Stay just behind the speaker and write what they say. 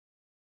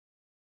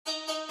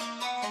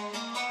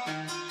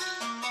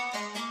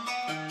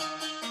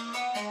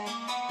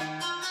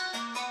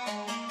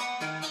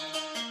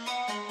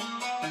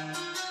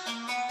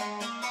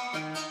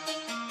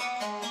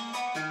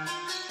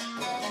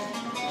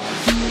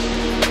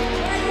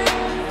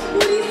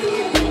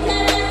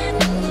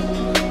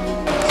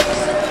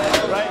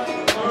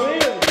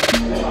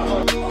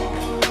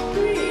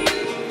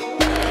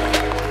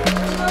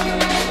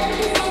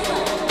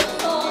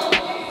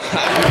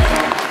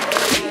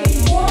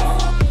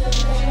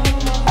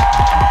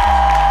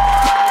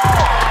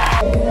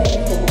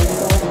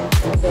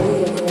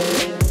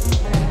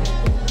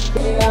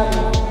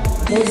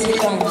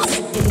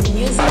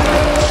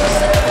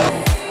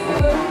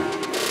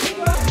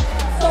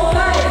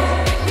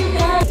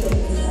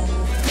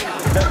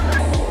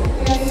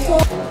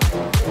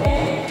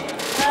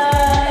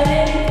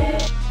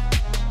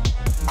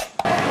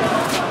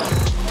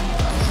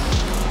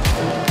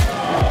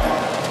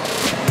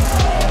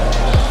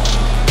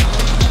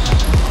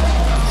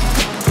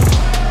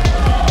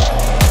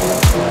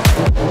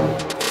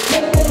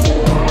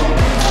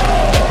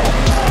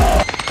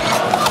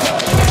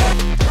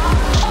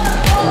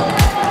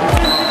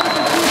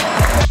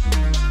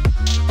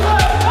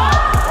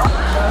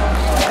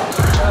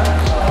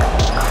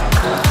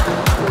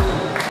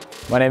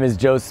My name is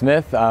Joe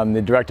Smith. I'm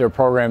the Director of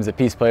Programs at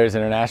PeacePlayers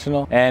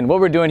International. And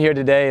what we're doing here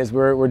today is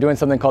we're doing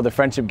something called the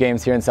Friendship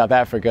Games here in South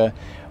Africa.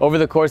 Over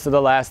the course of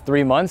the last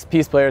 3 months,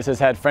 PeacePlayers has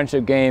had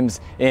Friendship Games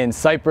in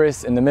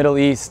Cyprus, in the Middle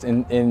East,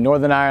 in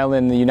Northern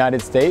Ireland, in the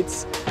United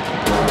States.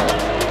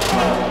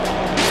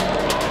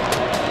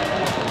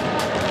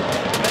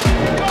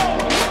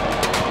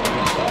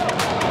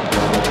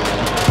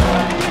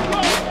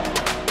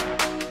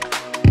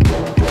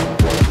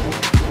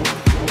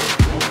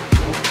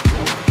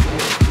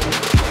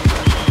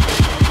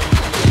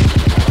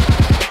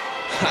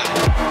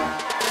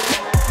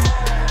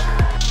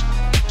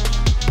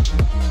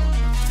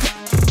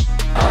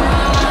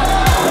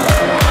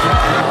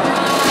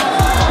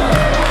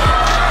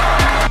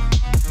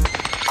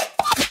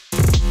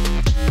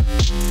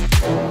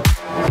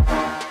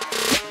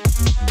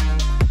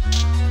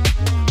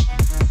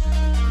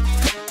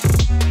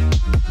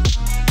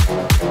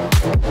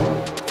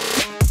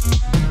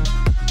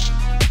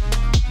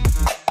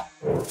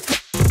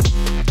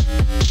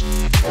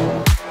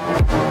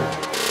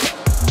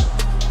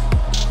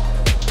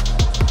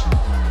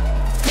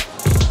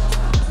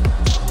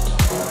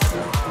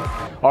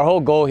 Our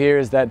whole goal here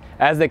is that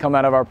as they come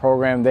out of our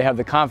program, they have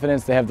the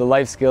confidence, they have the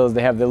life skills,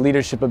 they have the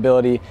leadership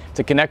ability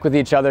to connect with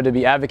each other, to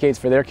be advocates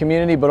for their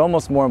community, but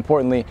almost more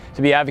importantly,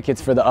 to be advocates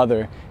for the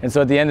other. And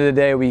so at the end of the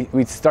day,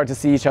 we start to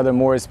see each other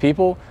more as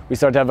people. We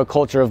start to have a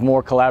culture of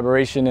more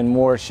collaboration and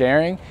more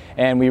sharing,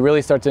 and we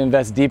really start to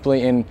invest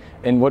deeply in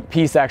what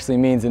peace actually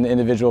means in the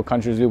individual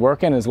countries we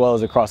work in, as well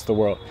as across the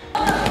world.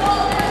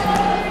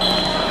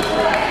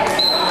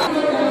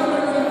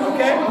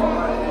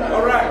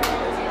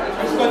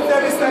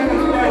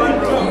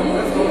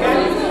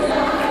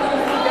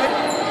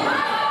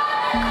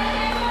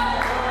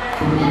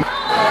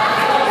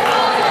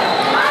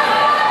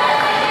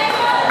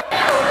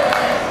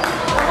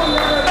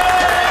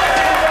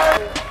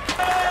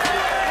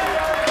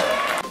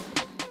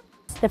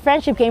 The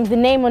Friendship Games, the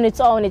name on its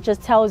own, it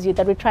just tells you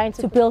that we're trying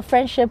to build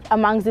friendship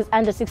amongst these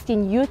under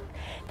 16 youth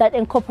that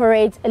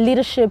incorporates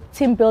leadership,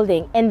 team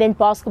building, and then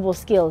basketball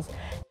skills.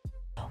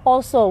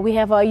 Also, we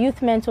have our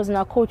youth mentors and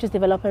our coaches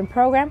development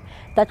program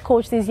that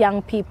coach these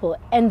young people.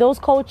 And those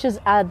coaches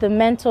are the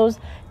mentors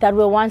that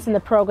were once in the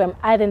program,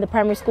 either in the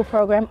primary school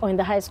program or in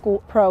the high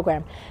school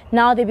program.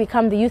 Now they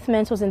become the youth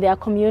mentors in their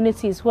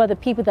communities, who are the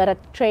people that are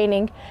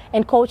training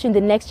and coaching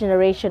the next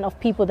generation of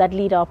people that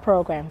lead our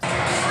programs.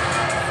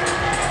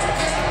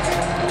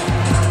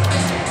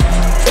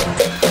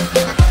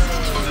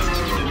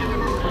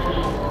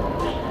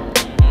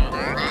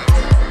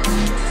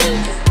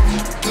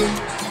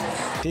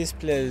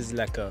 PeacePlayers is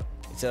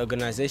it's an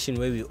organization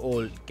where we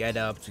all gather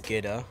up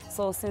together.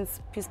 So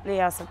since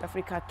PeacePlayers South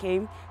Africa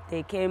came,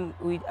 they came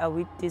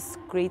with this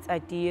great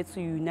idea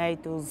to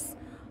unite those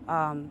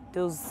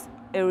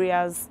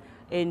areas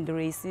and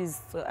races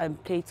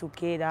and play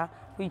together,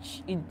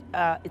 which it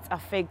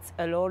affects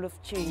a lot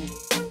of change.